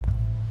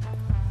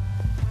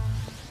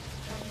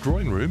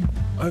Drawing room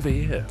over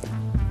here.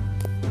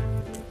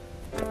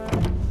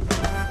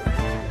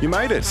 You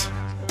made it.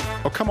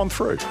 Oh, come on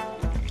through. Do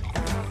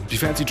you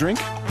fancy a drink?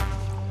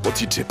 What's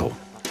your tipple?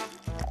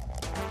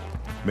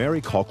 Mary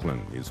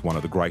Coughlan is one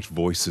of the great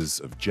voices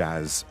of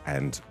jazz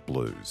and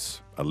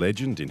blues, a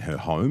legend in her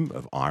home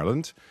of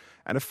Ireland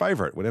and a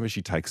favourite whenever she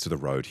takes to the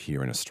road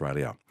here in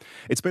Australia.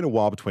 It's been a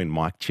while between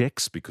mic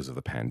checks because of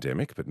the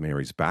pandemic, but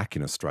Mary's back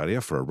in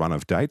Australia for a run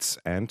of dates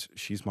and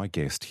she's my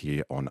guest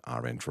here on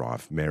RN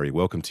Drive. Mary,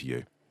 welcome to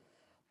you.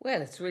 Well,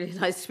 it's really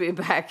nice to be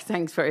back.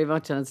 Thanks very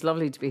much. And it's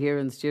lovely to be here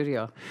in the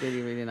studio.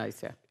 Really, really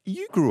nice, yeah.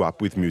 You grew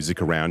up with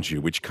music around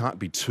you, which can't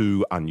be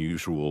too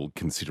unusual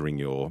considering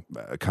your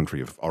country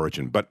of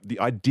origin. But the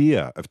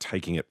idea of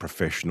taking it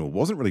professional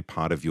wasn't really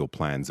part of your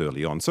plans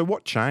early on. So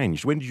what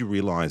changed? When did you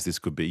realise this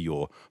could be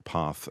your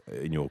path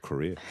in your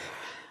career?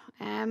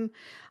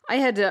 I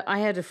had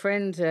a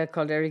friend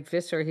called Eric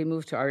Visser. He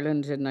moved to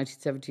Ireland in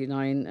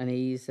 1979 and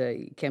he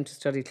came to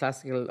study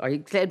classical, or he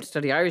came to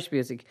study Irish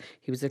music.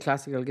 He was a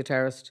classical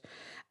guitarist.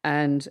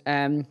 And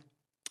I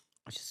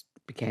just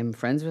became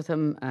friends with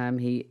him.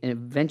 He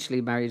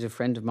eventually married a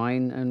friend of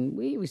mine and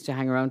we used to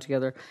hang around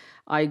together.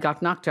 I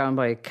got knocked down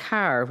by a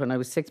car when I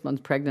was 6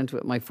 months pregnant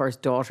with my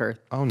first daughter.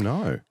 Oh,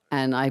 no.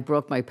 And I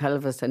broke my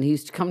pelvis, and he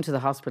used to come to the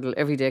hospital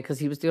every day because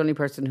he was the only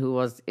person who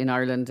was in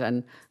Ireland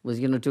and was,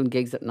 doing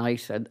gigs at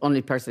night. And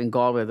only person in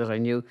Galway that I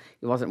knew.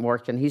 He wasn't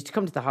working. He used to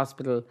come to the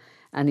hospital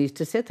and he used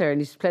to sit there and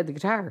he used to play the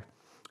guitar.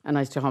 And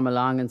I used to hum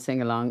along and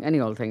sing along, any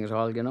old thing at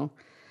all,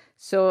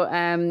 So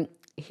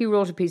he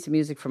wrote a piece of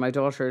music for my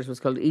daughter. It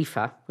was called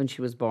Aoife when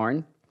she was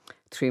born.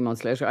 3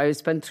 months later, I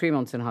spent 3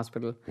 months in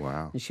hospital.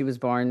 Wow. And she was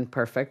born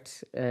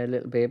perfect,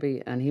 little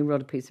baby. And he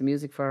wrote a piece of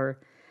music for her.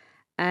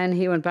 And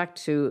he went back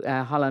to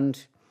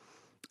Holland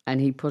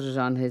and he put it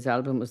on his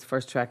album. It was the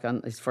first track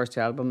on his first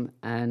album.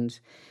 And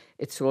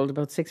it sold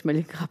about 6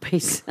 million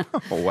copies.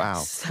 Oh, wow.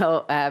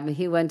 So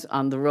he went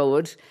on the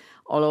road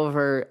all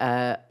over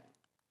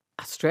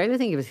Australia. I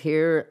think he was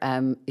here.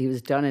 He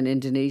was done in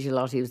Indonesia a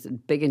lot. He was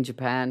big in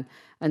Japan.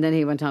 And then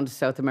he went on to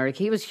South America.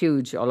 He was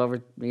huge all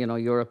over,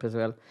 Europe as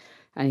well.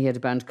 And he had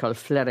a band called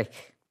Fleric,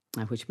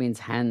 which means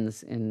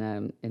hands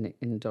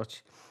in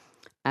Dutch.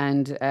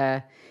 And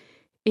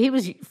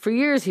for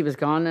years he was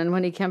gone. And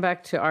when he came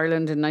back to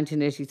Ireland in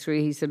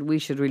 1983, he said, we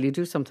should really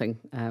do something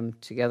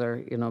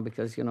together,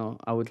 because,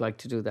 I would like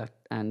to do that.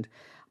 And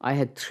I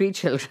had 3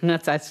 children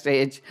at that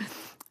stage.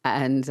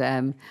 And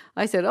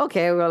I said,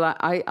 okay, well,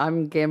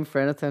 I'm game for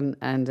anything.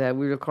 And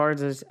we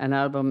recorded an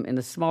album in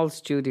a small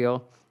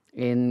studio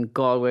in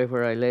Galway,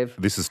 where I live.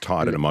 This is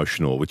Tired and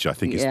Emotional, which I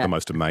think is the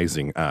most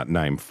amazing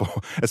name for,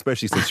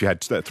 especially since you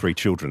had 3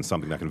 children,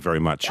 something that can very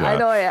much I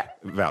know, yeah.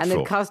 vouch And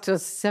for. it cost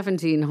us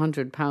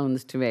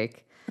 £1,700 to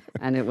make.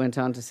 And it went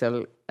on to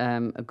sell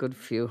a good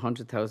few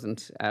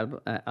 100,000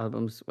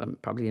 albums,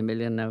 probably 1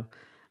 million now.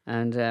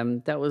 And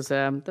that was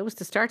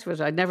the start of it.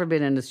 I'd never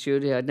been in a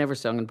studio. I'd never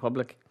sung in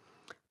public.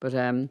 But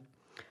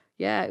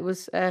it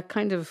was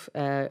kind of,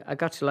 I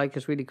got to like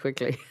it really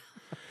quickly.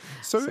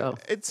 So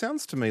it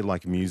sounds to me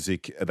like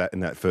music, that in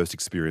that first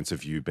experience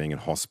of you being in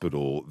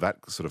hospital, that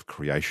sort of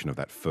creation of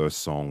that first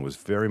song was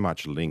very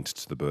much linked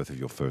to the birth of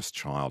your first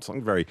child,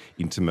 something very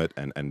intimate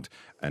and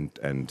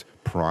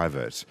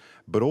private,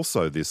 but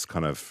also this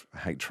kind of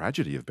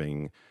tragedy of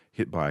being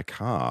hit by a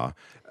car.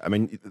 I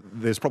mean,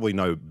 there's probably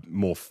no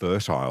more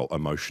fertile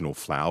emotional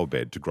flower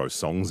bed to grow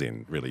songs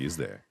in, really, is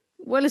there?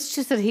 Well, it's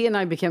just that he and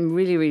I became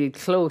really, really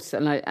close,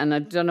 and I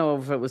don't know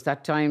if it was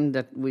that time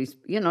that we,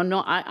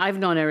 I've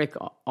known Eric,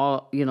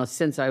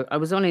 since I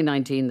was only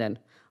 19 then.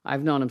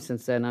 I've known him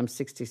since then. I'm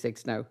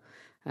 66 now,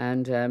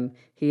 and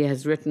he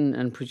has written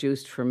and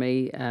produced for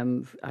me,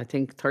 I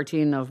think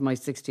 13 of my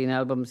 16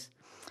 albums,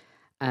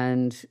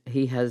 and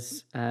he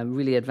has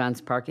really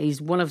advanced Parker. He's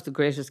one of the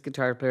greatest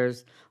guitar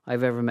players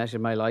I've ever met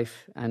in my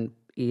life, and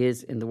he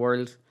is in the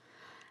world,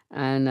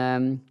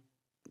 and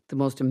the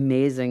most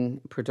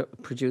amazing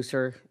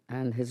producer,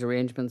 and his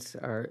arrangements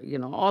are,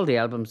 all the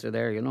albums are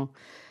there,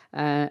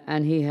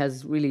 and he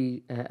has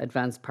really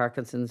advanced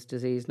Parkinson's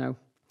disease now.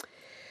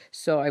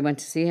 So I went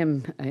to see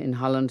him in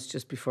Holland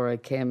just before I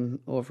came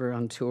over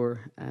on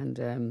tour, and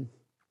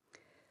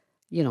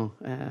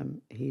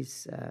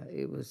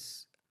it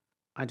was,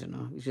 I don't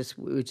know,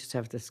 we just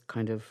have this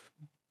kind of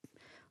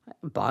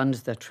bond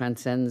that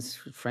transcends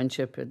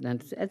friendship,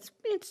 and it's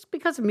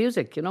because of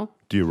music, Do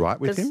you write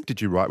with him?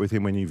 Did you write with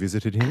him when you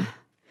visited him?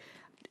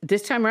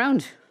 This time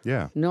around?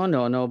 Yeah.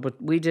 No. But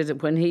we did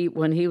it when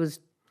his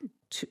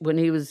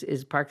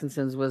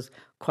Parkinson's was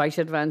quite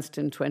advanced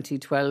in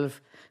 2012,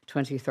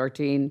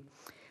 2013.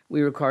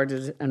 We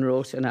recorded and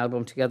wrote an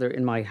album together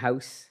in my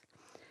house,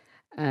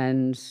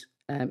 and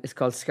it's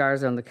called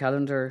Scars on the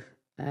Calendar,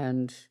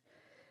 and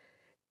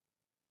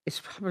it's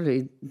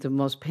probably the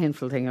most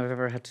painful thing I've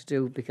ever had to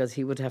do, because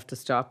he would have to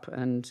stop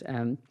and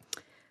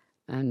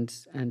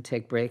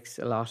take breaks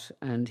a lot.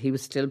 And he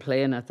was still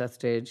playing at that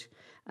stage,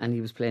 and he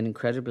was playing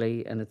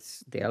incredibly. And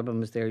the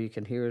album is there, you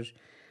can hear it.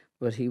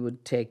 But he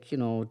would take,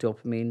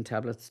 dopamine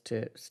tablets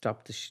to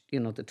stop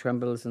the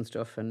trembles and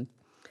stuff.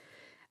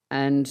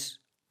 And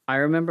I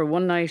remember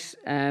one night,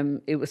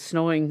 it was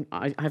snowing.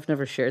 I've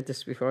never shared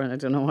this before, and I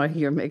don't know why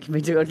you're making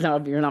me do it now.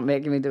 But you're not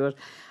making me do it.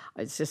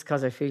 It's just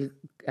because I feel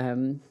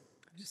I've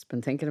just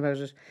been thinking about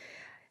it.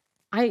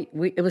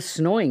 It was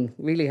snowing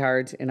really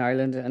hard in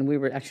Ireland, and we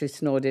were actually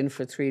snowed in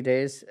for 3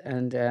 days.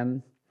 And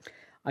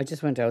I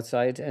just went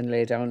outside and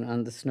lay down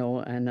on the snow,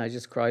 and I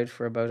just cried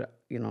for about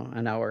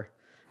an hour,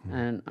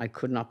 and I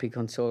could not be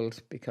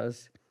consoled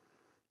because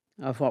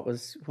of what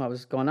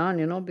was going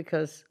on.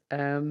 Because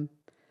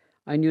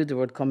I knew there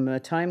would come a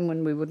time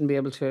when we wouldn't be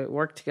able to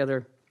work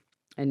together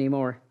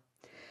anymore.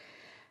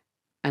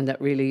 And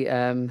that really,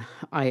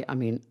 I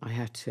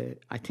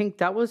think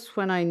that was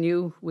when I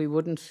knew we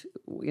wouldn't,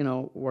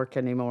 work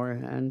anymore.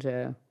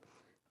 And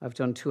I've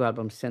done 2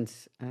 albums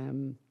since,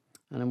 and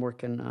I'm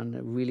working on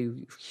a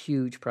really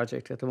huge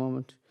project at the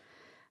moment.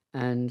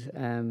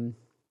 And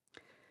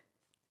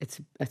it's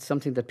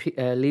something that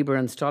Lieber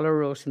and Stoller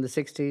wrote in the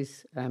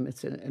 60s.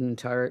 It's an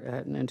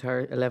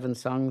entire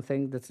 11-song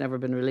thing that's never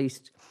been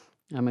released.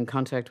 I'm in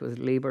contact with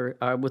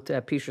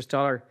Peter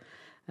Stoller,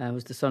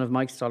 who's the son of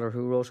Mike Stoller,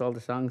 who wrote all the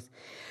songs.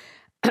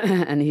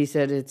 And he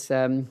said this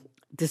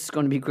is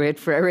going to be great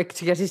for Eric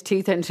to get his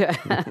teeth into.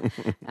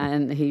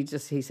 And he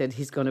said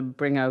he's going to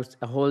bring out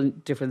a whole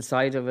different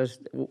side of it,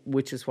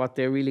 which is what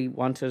they really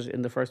wanted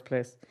in the first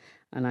place.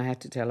 And I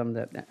had to tell him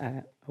that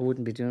I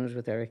wouldn't be doing it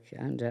with Eric.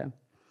 And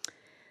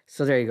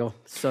so there you go.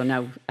 So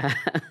now,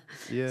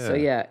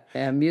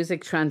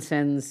 music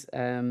transcends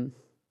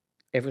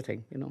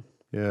everything,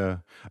 Yeah,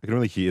 I can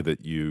really hear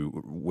that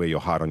you wear your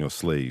heart on your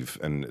sleeve,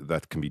 and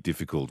that can be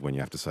difficult when you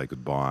have to say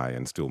goodbye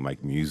and still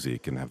make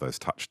music and have those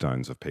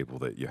touchstones of people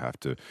that you have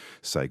to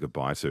say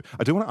goodbye to.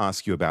 I do want to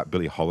ask you about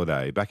Billie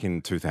Holiday. Back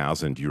in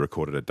 2000, you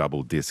recorded a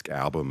double disc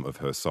album of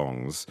her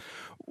songs.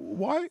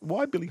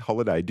 Why Billie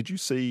Holiday? Did you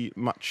see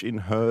much in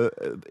her,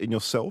 in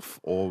yourself,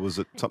 or was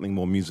it something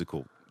more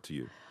musical to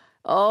you?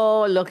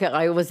 Oh, look,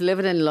 I was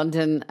living in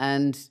London,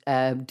 and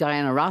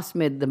Diana Ross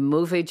made the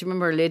movie. Do you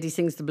remember Lady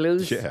Sings the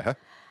Blues? Yeah.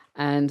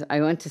 And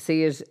I went to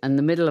see it in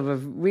the middle of a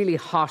really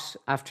hot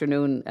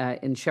afternoon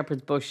in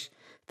Shepherd's Bush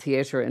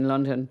Theatre in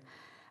London.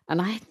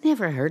 And I had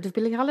never heard of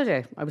Billie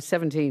Holiday. I was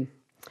 17.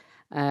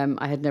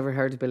 I had never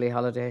heard of Billie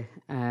Holiday.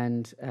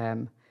 And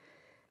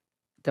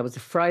that was a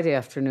Friday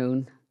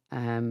afternoon.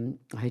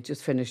 I had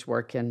just finished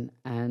working,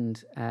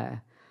 and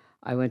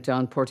I went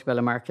down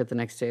Portobello Market the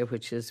next day,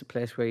 which is a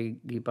place where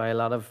you buy a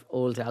lot of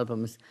old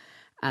albums.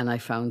 And I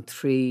found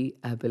 3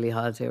 Billie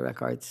Holiday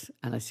records,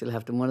 and I still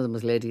have them. One of them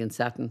was Lady in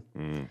Satin.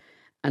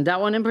 And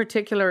that one in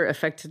particular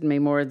affected me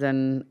more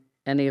than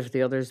any of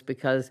the others,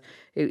 because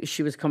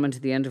she was coming to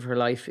the end of her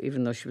life,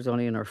 even though she was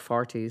only in her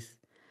 40s.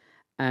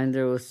 And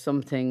there was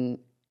something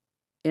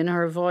in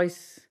her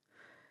voice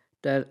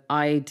that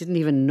I didn't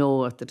even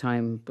know at the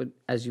time. But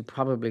as you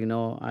probably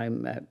know,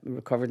 I'm a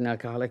recovered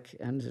alcoholic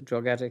and a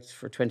drug addict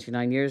for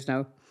 29 years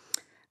now.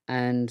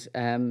 And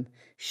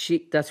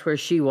that's where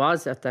she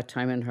was at that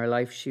time in her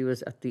life. She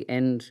was at the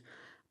end,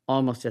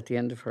 almost at the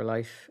end of her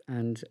life.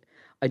 And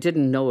I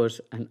didn't know it.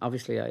 And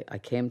obviously I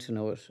came to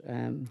know it.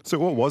 So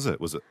what was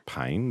it? Was it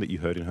pain that you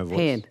heard in her voice?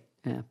 Pain.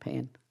 Yeah,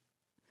 pain.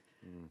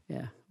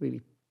 Yeah,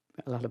 really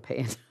a lot of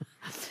pain.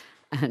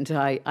 And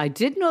I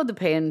did know the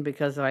pain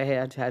because I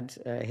had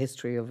a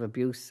history of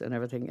abuse and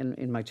everything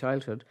in my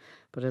childhood.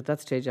 But at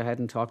that stage I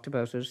hadn't talked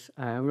about it.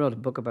 I wrote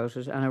a book about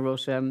it, and I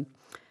wrote a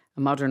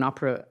modern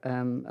opera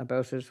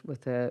about it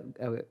with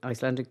an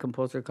Icelandic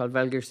composer called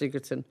Valgeir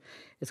Sigurdsson.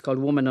 It's called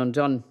Woman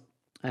Undone,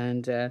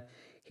 and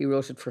he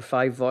wrote it for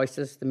 5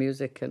 voices, the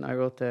music, and I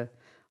wrote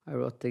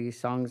the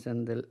songs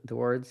and the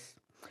words.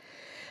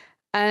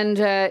 And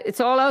it's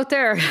all out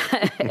there.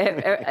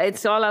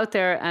 It's all out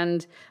there,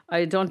 and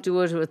I don't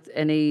do it with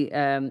any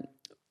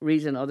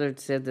reason other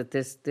to say that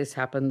this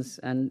happens,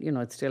 and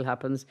it still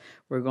happens.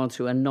 We're going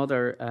through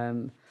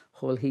another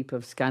whole heap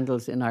of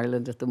scandals in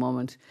Ireland at the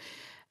moment.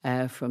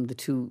 From the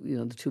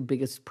two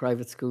biggest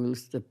private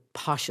schools, the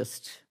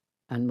poshest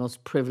and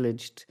most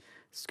privileged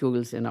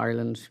schools in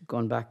Ireland,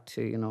 going back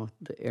to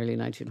the early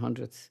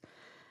 1900s,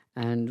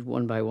 and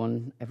one by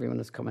one, everyone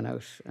is coming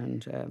out.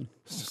 And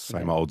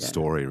same old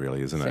story,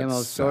 really, isn't it? Same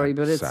old story,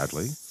 but it's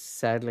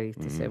sadly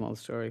the same old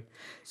story.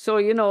 So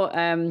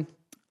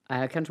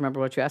I can't remember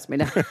what you asked me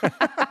now.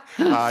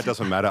 It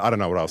doesn't matter. I don't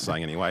know what I was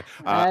saying anyway.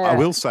 I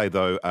will say,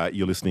 though,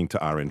 you're listening to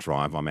RN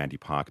Drive. I'm Andy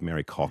Park.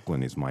 Mary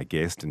Coughlan is my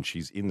guest, and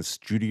she's in the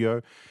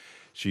studio.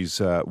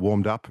 She's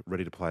warmed up,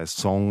 ready to play a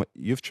song.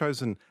 You've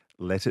chosen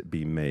Let It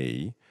Be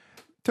Me.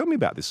 Tell me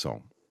about this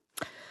song.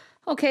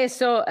 Okay,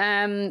 so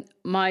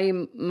my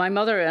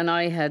mother and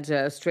I had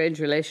a strange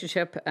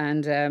relationship,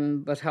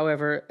 and but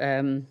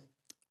however,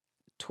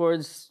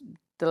 towards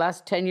the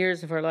last 10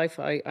 years of her life,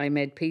 I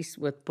made peace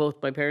with both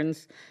my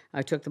parents.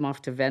 I took them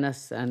off to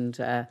Venice, and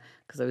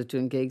because I was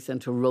doing gigs,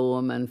 and to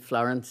Rome and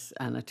Florence,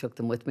 and I took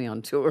them with me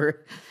on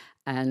tour.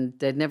 And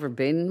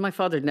my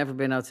father had never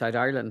been outside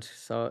Ireland,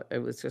 so it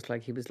was just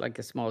like he was like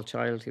a small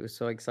child. He was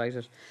so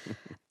excited.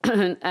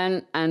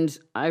 and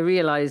I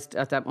realised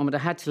at that moment I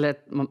had to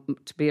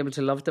to be able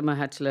to love them, I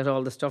had to let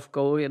all the stuff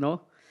go, And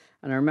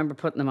I remember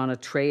putting them on a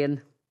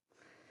train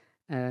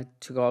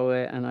to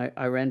Galway, and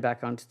I ran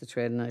back onto the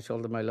train and I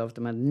told them I loved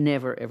them. I'd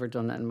never, ever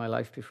done that in my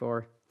life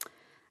before.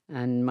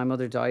 And my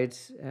mother died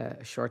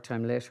a short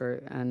time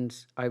later, and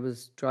I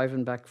was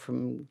driving back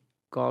from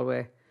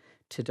Galway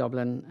to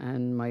Dublin,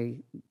 and my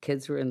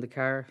kids were in the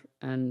car,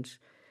 and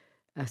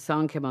a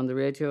song came on the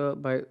radio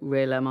by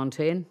Ray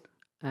LaMontagne,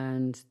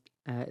 and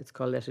it's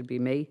called Let It Be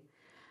Me.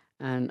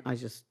 And I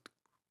just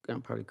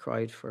probably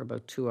cried for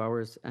about 2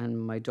 hours. And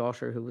my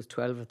daughter, who was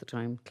 12 at the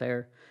time,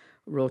 Claire,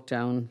 wrote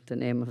down the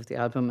name of the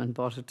album and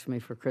bought it to me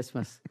for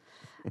Christmas.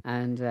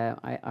 And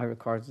I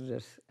recorded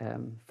it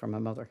for my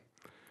mother.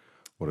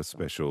 What a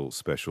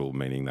special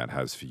meaning that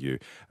has for you.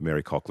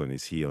 Mary Coughlan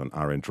is here on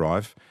RN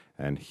Drive,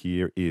 and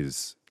here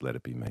is Let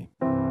It Be Me.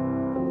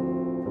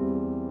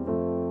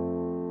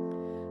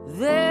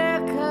 There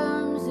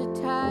comes a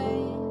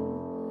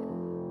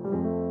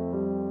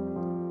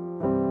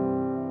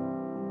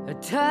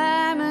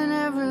time in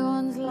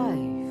everyone's life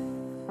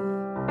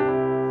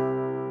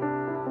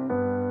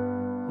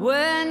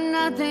when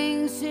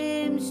nothing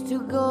seems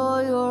to go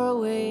your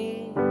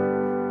way,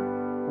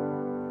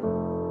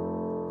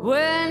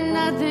 when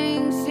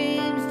nothing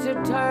seems to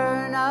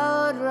turn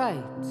out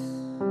right.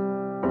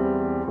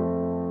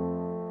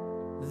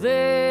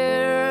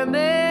 There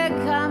may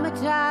come a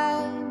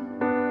time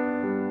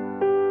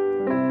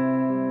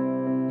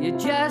you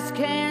just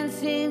can't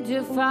seem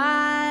to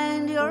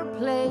find your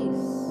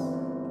place,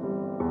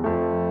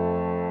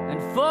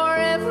 and for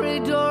every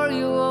door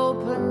you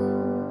open,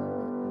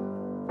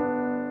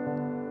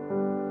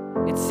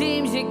 it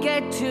seems you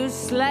get too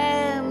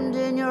slammed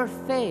in your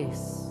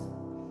face.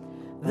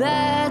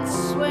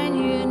 That's when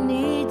you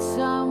need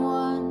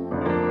someone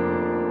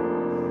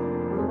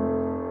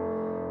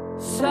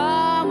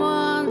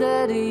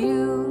that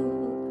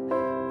you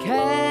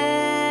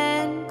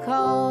can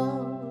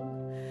call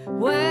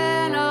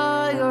when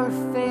all your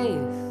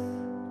faith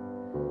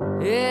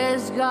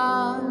is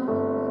gone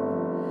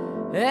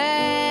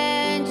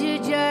and you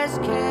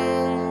just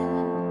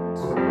can't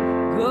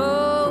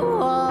go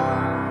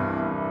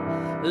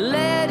on.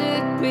 Let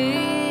it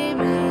be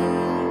me.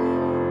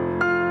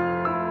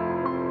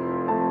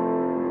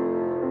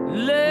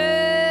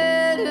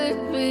 Let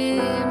it be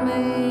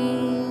me.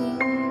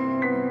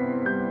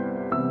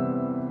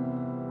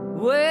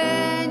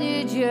 When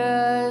you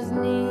just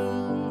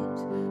need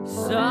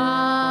someone,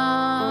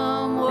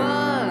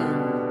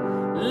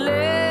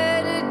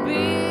 let it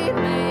be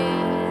me.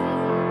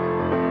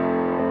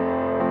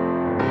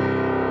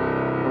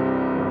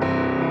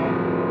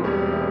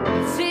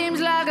 It seems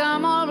like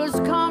I'm always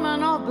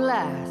coming up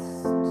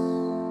last,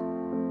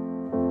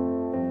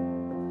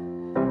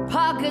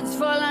 pockets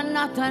full of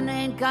nothing,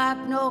 ain't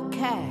got no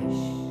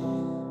cash.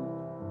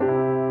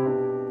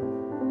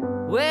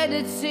 When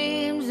it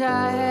seems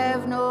I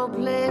have no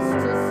place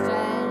to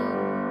stand,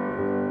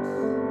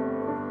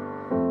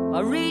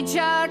 I reach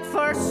out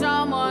for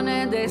someone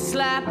and they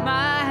slap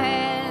my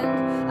hand.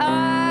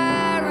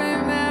 I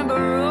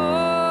remember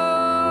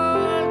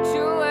all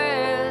too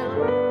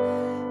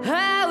well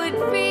how it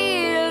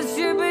feels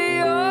to be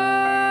all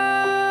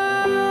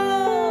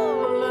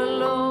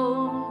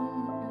alone.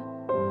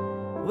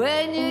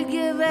 When you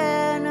give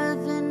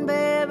anything,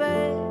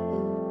 baby,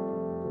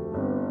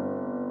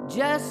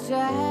 just to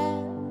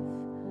have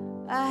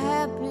a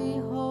happy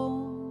home.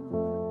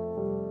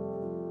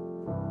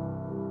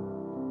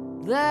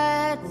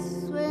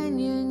 That's when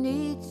you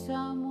need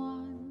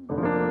someone,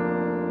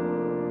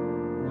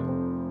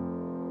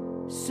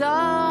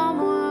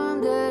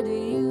 someone that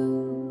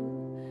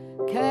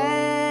you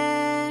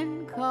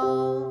can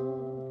call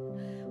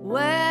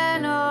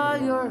when all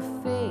your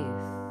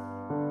faith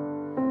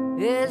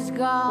is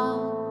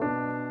gone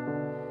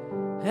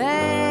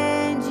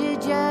and you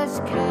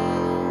just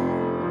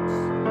can't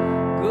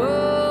go.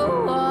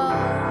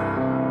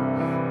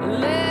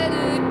 Let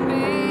it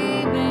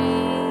be me.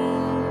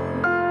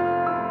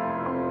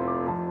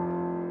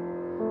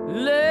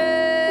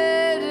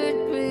 Let it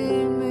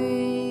be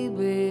me,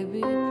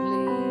 baby,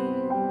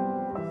 please.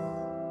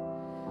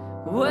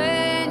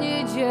 When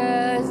you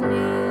just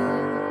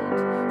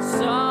need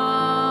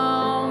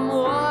someone,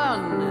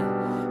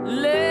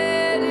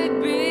 let it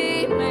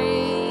be me.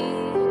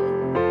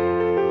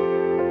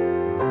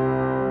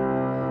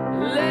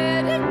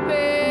 Let it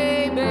be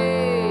me.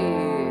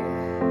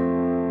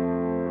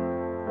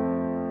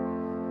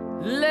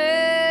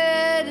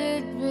 Let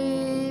it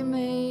be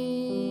me.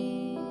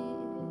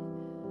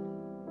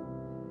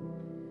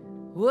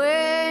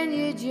 When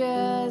you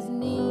just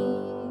need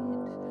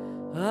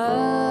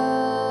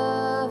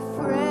a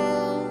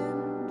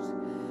friend,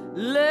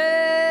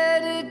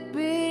 let it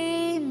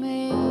be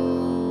me.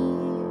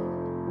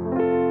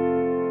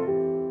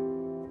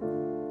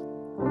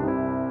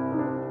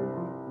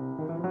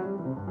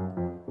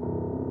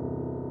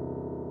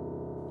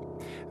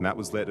 And that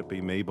was Let It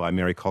Be Me by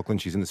Mary Coughlan.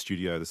 She's in the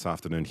studio this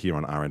afternoon here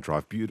on RN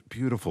Drive.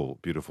 Beautiful,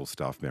 beautiful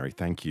stuff, Mary.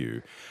 Thank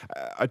you.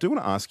 I do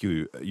want to ask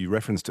you, you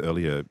referenced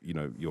earlier,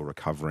 your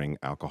recovering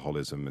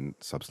alcoholism and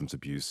substance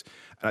abuse.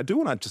 And I do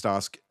want to just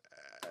ask,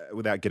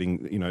 without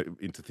getting,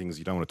 into things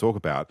you don't want to talk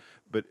about,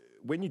 but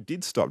when you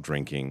did stop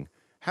drinking,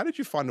 How did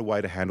you find a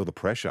way to handle the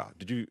pressure?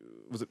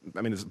 Was it?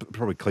 I mean, it's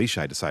probably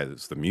cliche to say that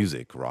it's the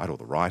music, right, or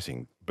the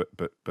writing,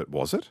 but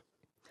was it?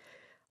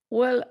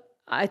 Well,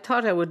 I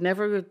thought I would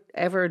never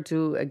ever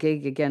do a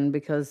gig again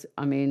because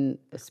I mean,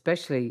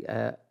 especially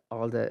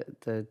all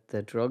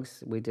the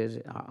drugs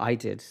I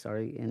did,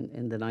 sorry,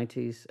 in the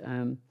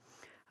 90s.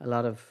 A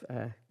lot of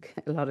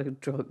a lot of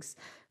drugs,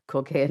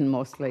 cocaine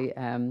mostly.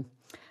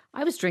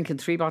 I was drinking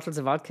 3 bottles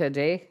of vodka a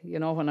day, you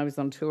know, when I was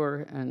on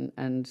tour,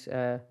 and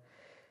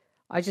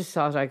I just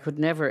thought I could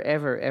never,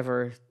 ever,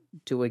 ever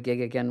do a gig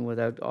again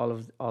without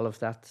all of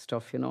that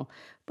stuff, you know.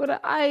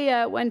 But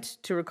I went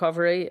to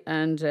recovery,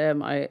 and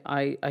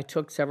I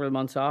took several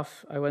months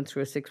off. I went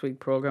through a 6-week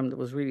program that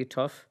was really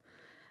tough,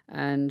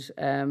 and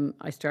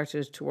I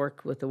started to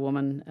work with a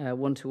woman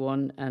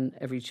 1-to-1, and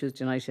every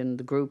Tuesday night in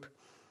the group.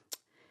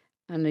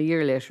 And a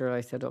year later, I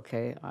said,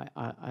 okay,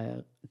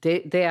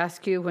 they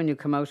ask you when you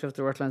come out of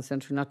the Rutland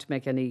Centre not to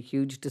make any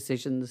huge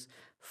decisions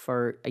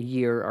for a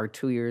year or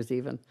 2 years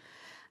even.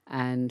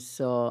 And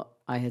so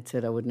I had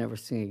said I would never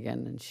sing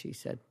again. And she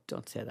said,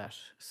 don't say that.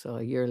 So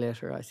a year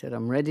later, I said,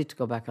 I'm ready to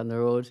go back on the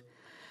road.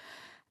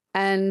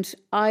 And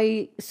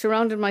I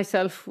surrounded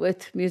myself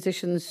with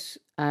musicians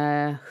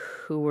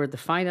who were the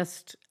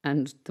finest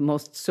and the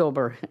most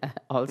sober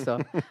also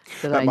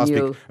that I knew. That must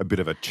be a bit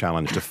of a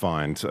challenge to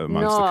find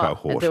amongst the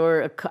cohort. There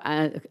were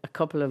a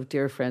couple of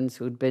dear friends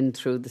who'd been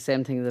through the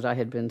same thing that I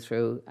had been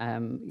through,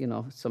 you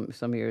know,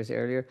 some years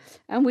earlier.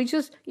 And we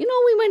just, you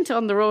know, we went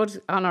on the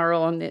road on our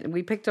own.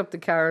 We picked up the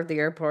car at the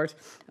airport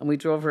and we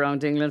drove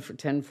around England for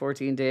 10,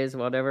 14 days,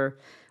 whatever.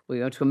 We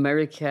went to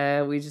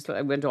America.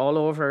 I went all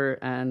over,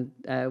 and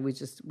we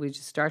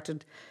just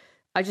started.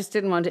 I just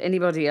didn't want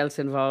anybody else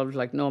involved,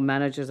 like no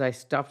managers. I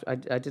stopped. I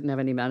didn't have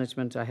any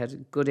management. I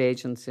had good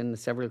agents in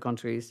several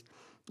countries,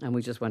 and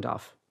we just went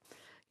off,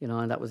 you know,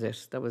 and that was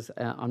it. That was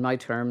on my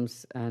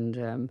terms,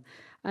 and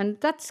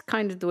that's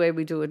kind of the way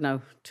we do it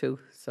now too.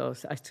 So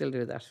I still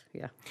do that,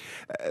 yeah.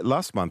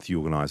 Last month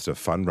you organised a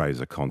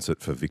fundraiser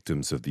concert for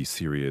victims of the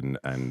Syrian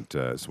and,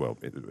 as well,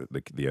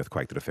 the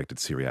earthquake that affected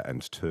Syria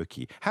and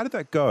Turkey. How did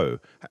that go?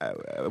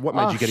 What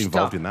made you get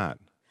involved in that?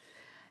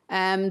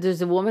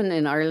 There's a woman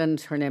in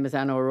Ireland, her name is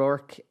Anna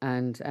O'Rourke,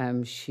 and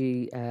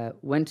she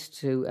went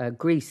to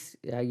Greece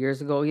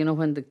years ago, you know,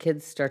 when the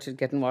kids started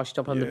getting washed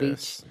up on the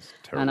beach.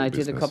 And I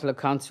did a couple of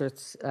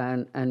concerts,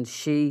 and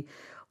she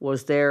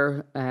was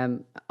there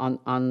on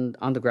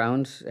the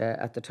ground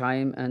at the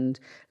time, and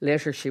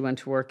later she went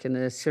to work in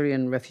a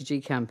Syrian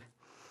refugee camp,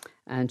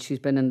 and she's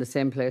been in the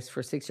same place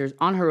for 6 years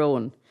on her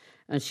own,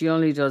 and she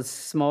only does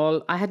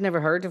small. I had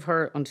never heard of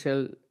her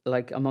until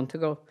like a month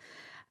ago.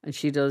 And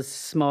she does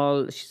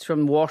she's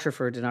from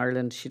Waterford in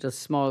Ireland. She does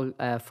small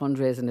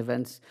fundraising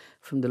events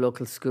from the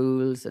local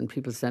schools, and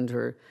people send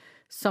her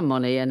some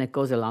money, and it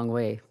goes a long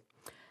way.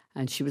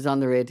 And she was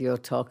on the radio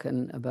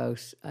talking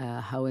about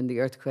how in the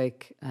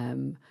earthquake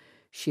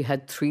she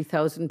had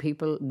 3,000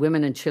 people,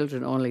 women and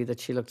children only, that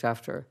she looked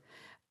after.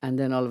 And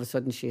then all of a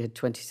sudden she had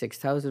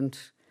 26,000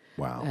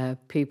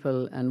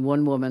 people, and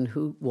one woman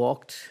who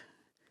walked.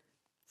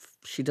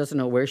 She doesn't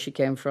know where she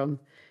came from,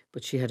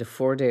 but she had a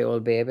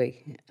 4-day-old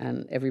baby,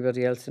 and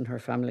everybody else in her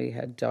family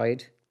had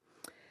died.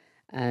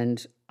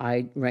 And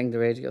I rang the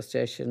radio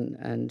station,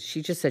 and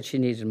she just said she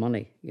needed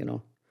money, you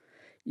know.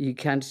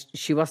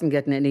 She wasn't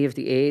getting any of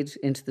the aid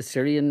into the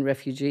Syrian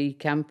refugee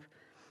camp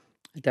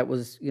that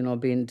was, you know,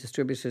 being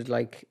distributed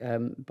like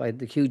by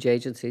the huge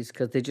agencies,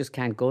 because they just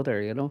can't go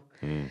there, you know.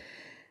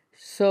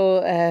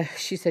 So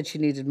she said she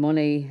needed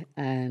money,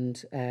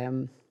 and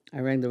I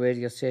rang the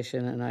radio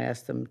station and I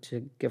asked them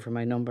to give her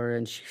my number,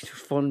 and she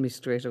phoned me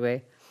straight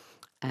away.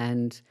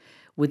 And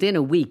within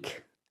a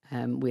week,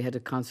 we had a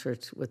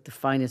concert with the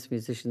finest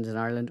musicians in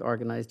Ireland,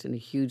 organised in a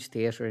huge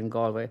theatre in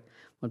Galway.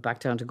 Went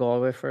back down to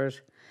Galway for it.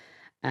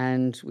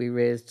 And we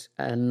raised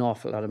an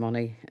awful lot of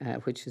money,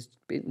 which is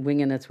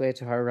winging its way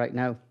to her right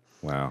now.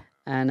 Wow.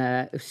 And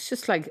it's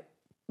just like,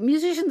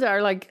 musicians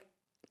are like,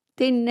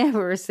 they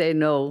never say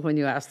no when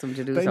you ask them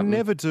to do something. They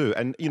never do.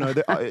 And, you know,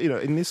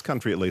 in this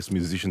country, at least,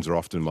 musicians are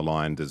often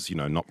maligned as, you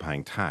know, not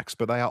paying tax,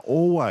 but they are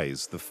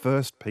always the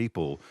first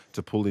people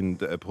to pull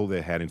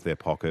their hand into their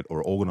pocket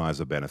or organise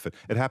a benefit.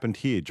 It happened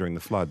here during the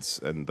floods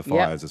and the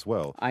fires as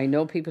well. I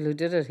know people who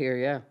did it here,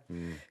 yeah.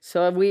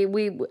 So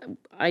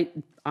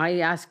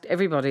I asked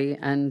everybody,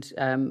 and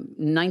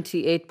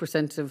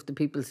 98% of the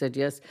people said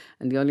yes,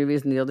 and the only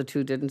reason the other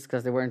 2 didn't is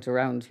because they weren't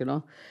around, you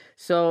know.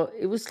 So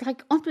it was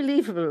like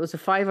unbelievable. It was a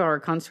 5-hour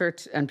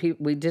concert, and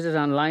we did it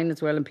online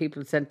as well, and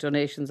people sent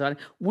donations on.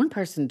 One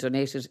person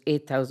donated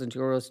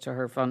 €8,000 to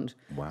her fund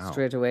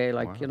straight away.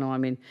 Like, you know, I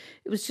mean,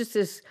 it was just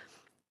this.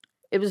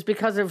 It was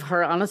because of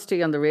her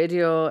honesty on the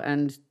radio,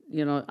 and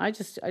you know, I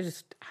just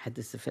had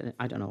this affinity.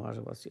 I don't know what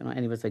it was, you know.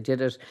 Anyways, I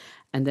did it,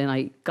 and then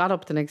I got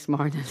up the next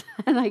morning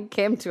and I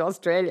came to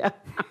Australia.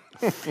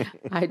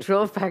 I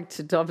drove back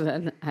to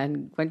Dublin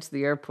and went to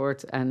the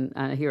airport, and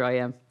here I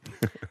am.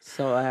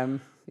 So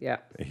Yeah.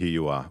 Here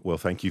you are. Well,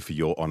 thank you for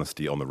your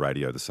honesty on the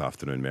radio this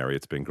afternoon, Mary.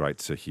 It's been great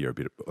to hear a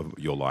bit of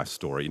your life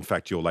story. In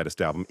fact, your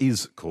latest album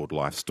is called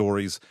Life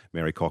Stories.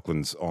 Mary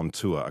Coughlan's on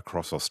tour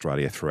across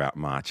Australia throughout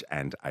March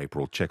and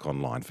April. Check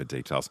online for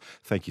details.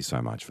 Thank you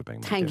so much for being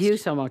my guest. Thank you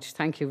so much.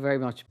 Thank you very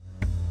much.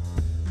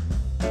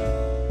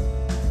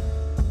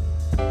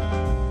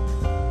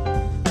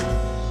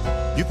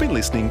 You've been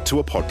listening to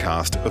a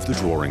podcast of The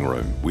Drawing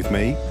Room with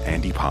me,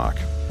 Andy Park.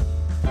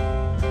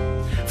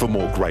 For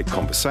more great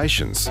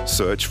conversations,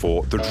 search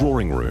for The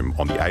Drawing Room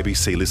on the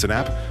ABC Listen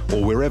app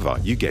or wherever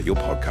you get your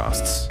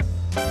podcasts.